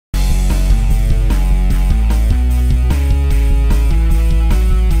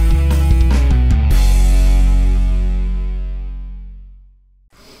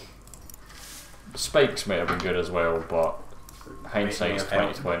spikes might have been good as well, but hindsight's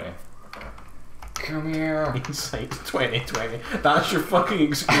 2020. Come here. Hindsight's 2020. That's your fucking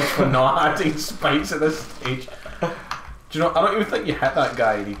excuse for not adding spikes at this stage. Do you know? I don't even think you hit that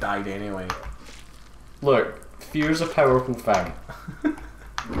guy and he died anyway. Look, fear's a powerful thing.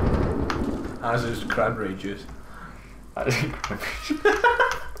 As is cranberry juice.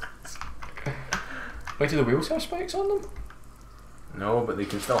 Wait, do the wheels have spikes on them? No, but they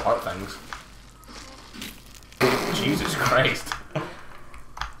can still hurt things. Jesus Christ.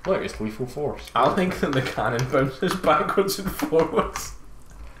 Look, it's lethal force. I think that the cannon bounces backwards and forwards.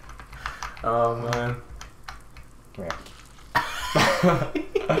 Oh man. Come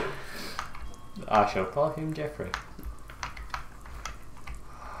here. I shall call him Jeffrey.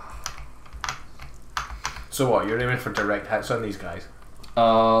 So what, you're aiming for direct hits on these guys?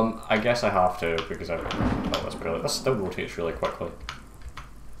 I guess I have to because oh, that's brilliant. This still rotates really quickly.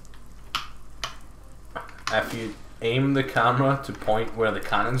 If you aim the camera to point where the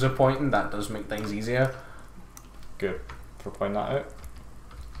cannons are pointing, that does make things easier. Good for pointing that out.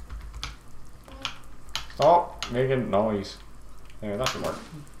 Stop making noise. Yeah, that should work.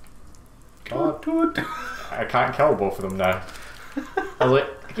 God. I can't kill both of them now. I was like,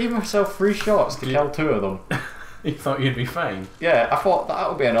 I gave myself 3 shots to kill 2 of them. You thought you'd be fine? Yeah, I thought that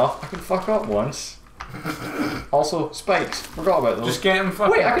would be enough. I can fuck up once. Also, spikes. Forgot about those. Just get him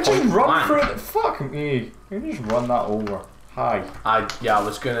fucking. Wait, I could just run through it. Fuck me. You can just run that over. Hi. Yeah, I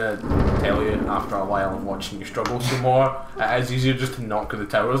was gonna tell you after a while of watching you struggle some more. It is easier just to knock the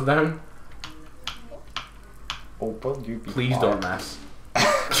towers down. Oh, will you be Please quiet? don't miss.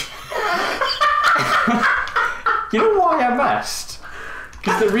 You know why I missed?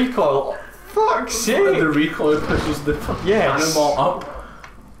 Because the recoil. Fuck's sake! The recoil pushes the cannonball up.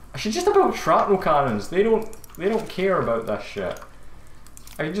 I should just about shrapnel cannons. They don't care about this shit.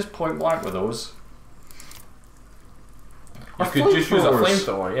 I can just point blank with those. You could just use a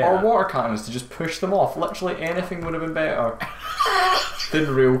flamethrower, yeah. Or water cannons to just push them off. Literally anything would have been better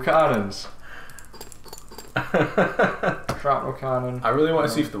than real cannons. Shrapnel cannon. I really want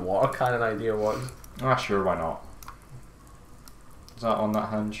to see if the water cannon idea works. Ah, sure, why not? Is that on that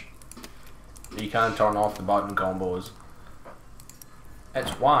hinge? You can turn off the button combos.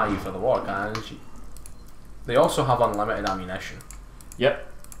 It's Y for the water cannons. They also have unlimited ammunition. Yep.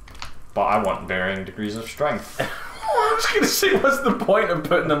 But I want varying degrees of strength. I was gonna say, what's the point of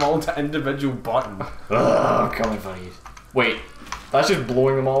putting them all to individual buttons? Ugh, I'm coming for you. Wait, that's just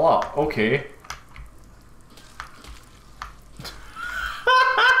blowing them all up. Okay.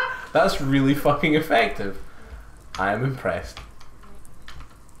 That's really fucking effective. I am impressed.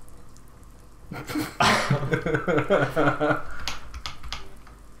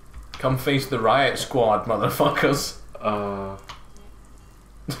 Come face the riot squad, motherfuckers. I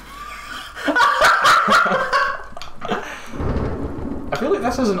feel like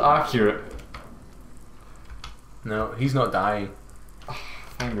this isn't accurate. No, he's not dying.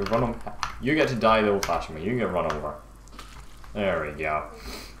 Fine, we run him. You get to die the old-fashioned way. You get run over. There we go.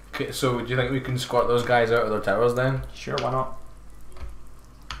 Okay, so do you think we can squirt those guys out of their towers then? Sure, why not?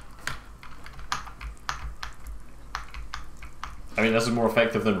 I mean, this is more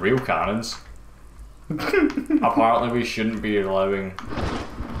effective than real cannons. Apparently we shouldn't be allowing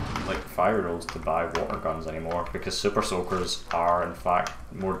like fire rolls to buy water guns anymore because super soakers are in fact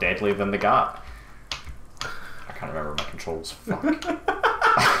more deadly than the Gap. I can't remember my controls. Fuck.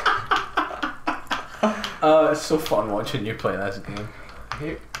 It's so fun watching you play this game.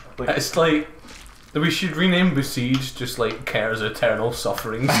 Like, It's like we should rename Besiege just like Kerr's Eternal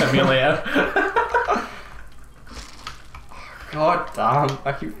Suffering Simulator. God damn,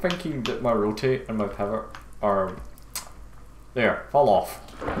 I keep thinking that my rotate and my pivot are... There, fall off.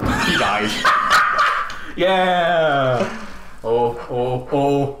 He died. Yeah! Oh,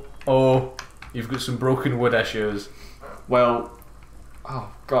 you've got some broken wood issues. Well,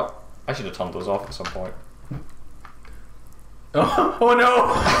 oh god, I should have turned those off at some point. Oh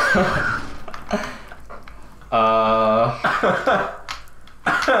no!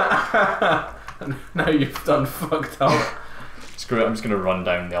 Now you've done fucked up. Screw it, I'm just going to run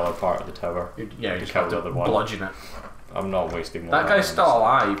down the other part of the tower. Yeah, you just kill have the to other one. bludgeon it. I'm not wasting more That guy's ammo. still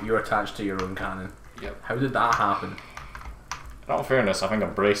alive, you're attached to your own cannon. Yep. How did that happen? In all fairness, I think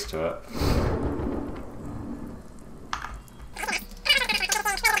I'm braced to it.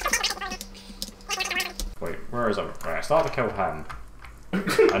 Wait, where is it? Right, I still have to kill him.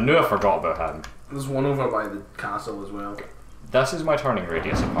 I knew I forgot about him. There's one over by the castle as well. This is my turning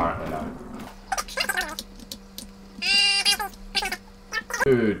radius apparently now.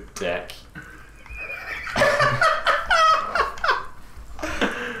 Ooh, dick.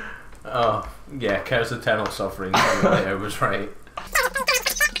 Oh, Yeah, Kerr's eternal suffering. I was right.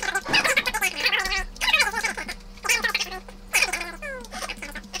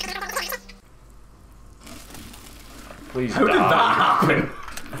 Please How die. did that happen?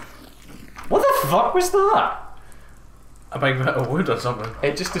 What the fuck was that? A big bit of wood or something.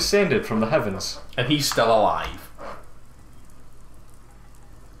 It just descended from the heavens. And he's still alive.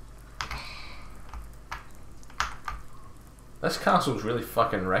 This castle's really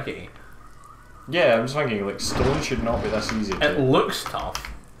fucking rickety. Yeah, I'm just thinking, like, stone should not be this easy to... It looks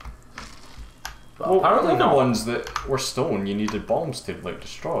tough. But Well, apparently the not. ones that were stone, you needed bombs to, like,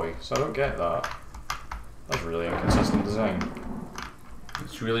 destroy, so I don't get that. That's really inconsistent design.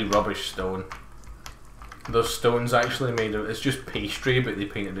 It's really rubbish stone. Those stones actually made of... It's just pastry, but they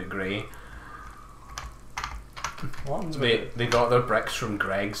painted it grey. What happens with They got their bricks from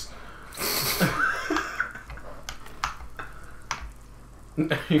Greg's. You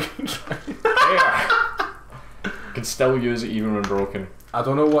can try. You can still use it even when broken. I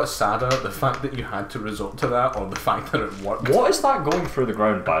don't know what's sadder, the fact that you had to resort to that, or the fact that it worked. What is that going through the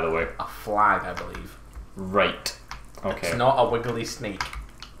ground, by the way? A flag, I believe. Right. Okay. It's not a wiggly snake.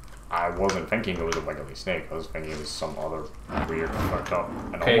 I wasn't thinking it was a wiggly snake. I was thinking it was some other weird, fucked up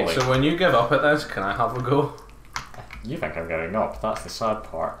anomaly. Okay, so when you give up at this, can I have a go? You think I'm getting up? That's the sad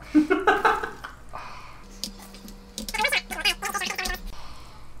part.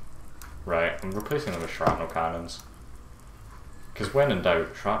 Right, I'm replacing them with shrapnel cannons. Because when in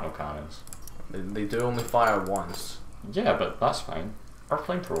doubt, shrapnel cannons. They do only fire once. Yeah, but that's fine. Or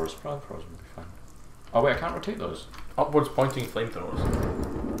flamethrowers. Flamethrowers would be fine. Oh wait, I can't rotate those. Upwards pointing flamethrowers.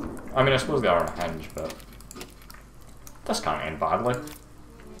 I mean, I suppose they are on a hinge, but... This can't end badly.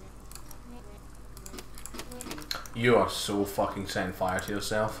 You are so fucking setting fire to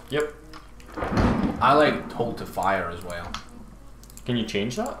yourself. Yep. I like hold to fire as well. Can you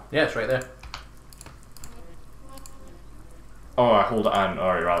change that? Yeah, it's right there. Oh, I hold it in,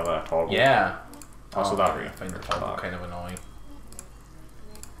 or rather than a toggle. Yeah. Oh, so that I find the toggle kind of annoying.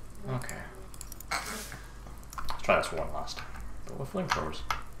 Okay. Let's try this one last time. But with flamethrowers.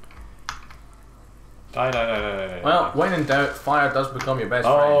 Die. Well, when in doubt, fire does become your best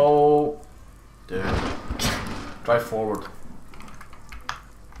friend. Dude. Drive forward.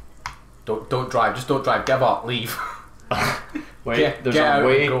 Don't drive, just don't drive, give up, leave. Wait, there's get a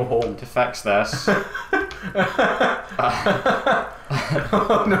way go home. to fix this.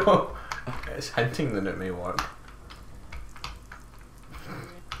 Oh no. It's hinting that it may work.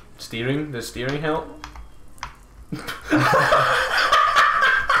 Steering? Does steering help?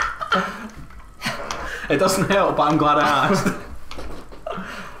 It doesn't help, but I'm glad I asked.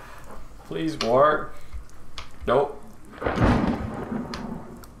 Please work. Nope.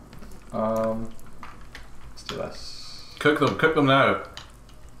 Let's do this. Cook them now.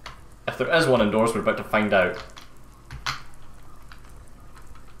 If there is one indoors, we're about to find out.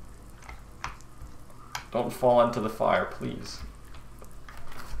 Don't fall into the fire, please.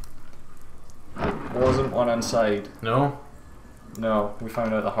 There wasn't one inside. No? No, we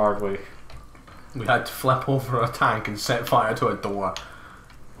found out the hard way. We had to flip over a tank and set fire to a door.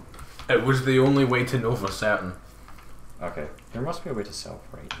 It was the only way to know for certain. Okay, there must be a way to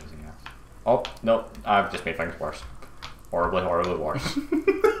self-right using this. Oh, no, I've just made things worse. Horribly, horribly worse.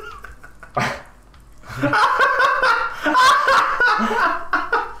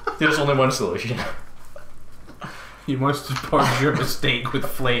 There's only one solution. You must purge your mistake with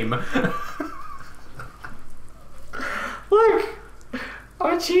flame. Look!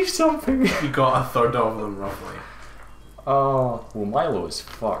 I achieved something! You got a third of them, roughly. Oh, well, Milo is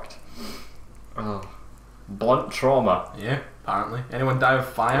fucked. Oh. Blunt trauma. Yeah, apparently. Anyone die of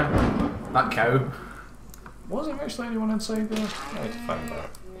fire? That cow. Was there actually anyone inside there? I need to find out.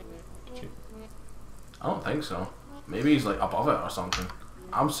 I don't think so. Maybe he's like above it or something.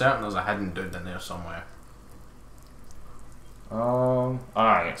 I'm certain there's a hidden dude in there somewhere.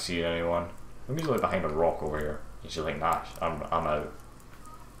 I ain't seen anyone. Maybe he's like behind a rock over here. He's just like, nah, I'm out.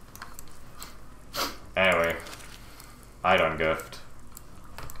 Anyway, I done goofed.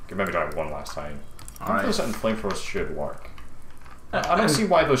 Could maybe try it one last time. Alright. Those and flamethrowers should work. I don't see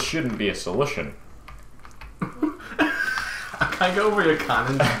why those shouldn't be a solution. I can't get over your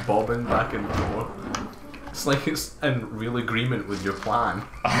cannon just bobbing back and forth. It's like it's in real agreement with your plan.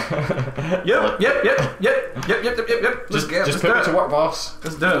 Yep. Just put it to work, boss.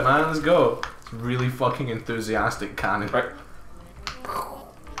 Let's do it, man. Let's go. It's really fucking enthusiastic cannon. Right.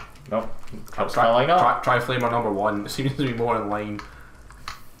 Nope. Helps my line up. Try flamer number 1. It seems to be more in line.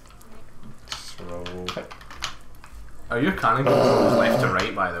 So... Are your cannon controls left to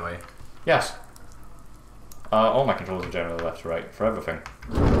right, by the way? Yes. All my controls are generally left to right for everything.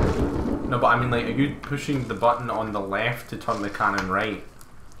 No, but I mean, like, are you pushing the button on the left to turn the cannon right?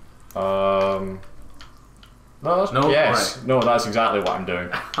 No, that's, No? yes. Right. No, that's exactly what I'm doing.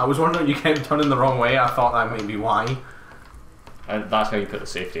 I was wondering, you kept turning the wrong way. I thought that may be why. And that's how you put the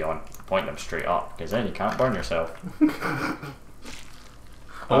safety on. Point them straight up, because then you can't burn yourself.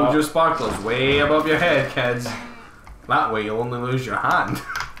 Hold your sparklers way above your head, kids. That way you'll only lose your hand.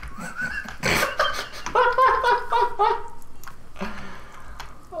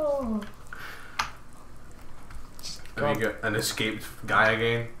 Oh. Have you got an escaped guy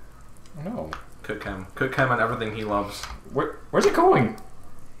again? No. Cook him. Cook him and everything he loves. Where's it going?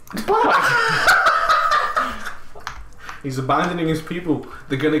 Back! He's abandoning his people.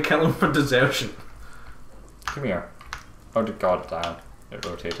 They're gonna kill him for desertion. Come here. Oh, god damn. It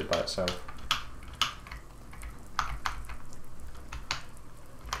rotated by itself.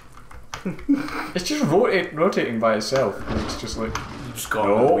 It's just rotating by itself. It's just like... You just got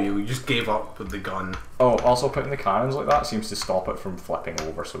on the wheel. You just gave up with the gun. Oh, also putting the cannons like that seems to stop it from flipping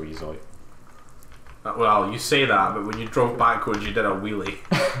over so easily. Well, you say that, but when you drove backwards you did a wheelie.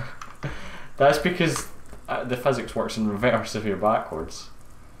 That's because the physics works in reverse if you're backwards.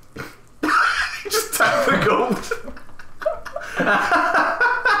 Just tap the gold.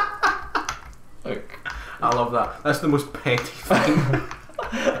 Look. I love that. That's the most petty thing.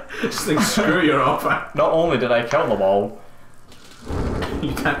 Just think, screw your offer. Not only did I kill them all,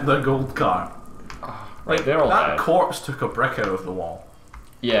 You tapped the gold car. right, they're all That dead. corpse took a brick out of the wall.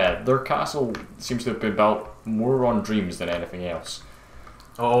 Yeah, their castle seems to have been built more on dreams than anything else.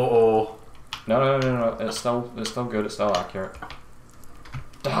 Oh. No, it's still good, it's still accurate.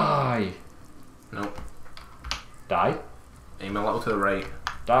 Die! Nope. Die? Aim a little to the right.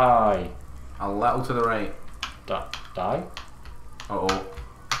 Die! A little to the right. Die? Uh-oh.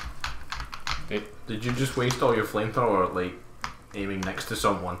 Did you just waste all your flamethrower, like, aiming next to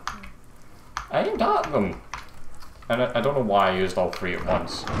someone? I aimed at them! And I don't know why I used all three at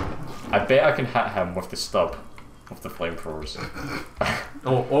once. I bet I can hit him with the stub of the flamethrowers.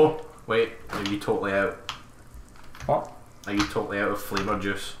 Oh, wait, are you totally out? What? Are you totally out of flavor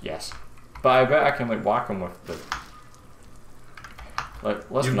juice? Yes. But I bet I can like whack him with the...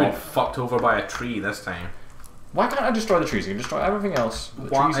 Like, let's You've not... been fucked over by a tree this time. Why can't I destroy the trees? You can destroy everything else. The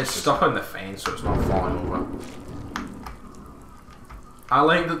trees It's is stuck on the fence, so it's not falling over. I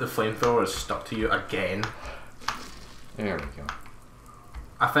like that the flamethrower is stuck to you again. There we go.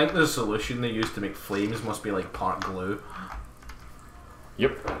 I think the solution they use to make flames must be like part glue.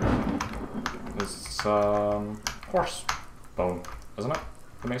 Yep. It's horse bone, isn't it?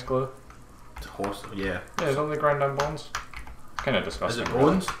 That makes glue. It's horse, yeah. Yeah, don't they grind down bones? Kind of Is disgusting. it really.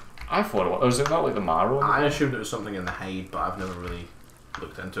 bones? I thought it was. Oh, is it not like the marrow? in the I bone? assumed it was something in the hide, but I've never really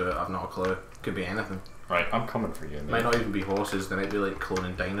looked into it. I've not a clue. Could be anything. Right, I'm coming for you, mate. Might not even be horses. They might be like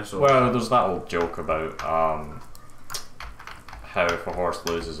cloning dinosaurs. Well, there's that old joke about how if a horse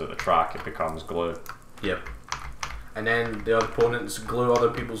loses at the track, it becomes glue. Yep. And then the opponents glue other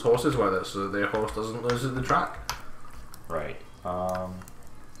people's horses with it, so that their horse doesn't lose at the track. Right.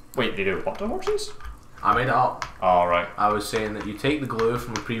 Wait, they do what to horses? I made it up. Oh, right. I was saying that you take the glue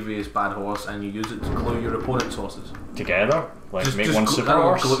from a previous bad horse and you use it to glue your opponent's horses. Together? Like make one glue, super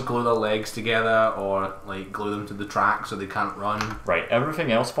horse? glue their legs together, or like glue them to the track so they can't run. Right,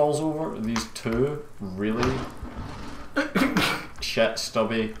 everything else falls over. These two really shit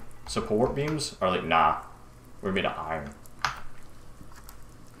stubby support beams are like, nah, we're made of iron.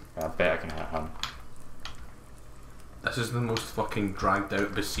 I bet I can hit him. This is the most fucking dragged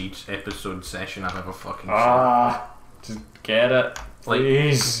out Besiege episode session I've ever fucking seen. Ah, just get it,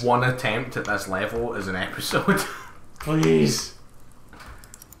 please. Like, one attempt at this level is an episode. Please.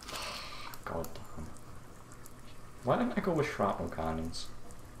 God damn. Why didn't I go with shrapnel cannons?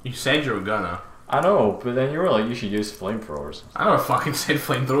 You said you were gonna. I know, but then you were like, you should use flamethrowers. I never fucking said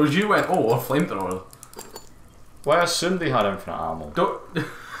flamethrowers. You went, oh, a flamethrower. Well, I assumed they had infinite ammo.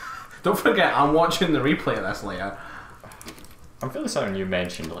 Don't forget, I'm watching the replay of this later. I'm fairly certain you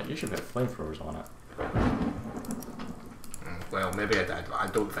mentioned, like, you should put flamethrowers on it. Well, maybe I did, but I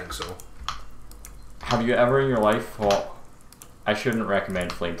don't think so. Have you ever in your life thought, I shouldn't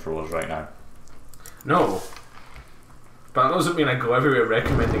recommend flamethrowers right now? No. But that doesn't mean I go everywhere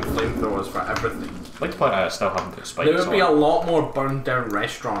recommending flamethrowers for everything. I'd like to point out I still haven't put spikes There on. would be a lot more burned down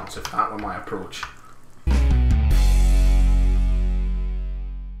restaurants if that were my approach.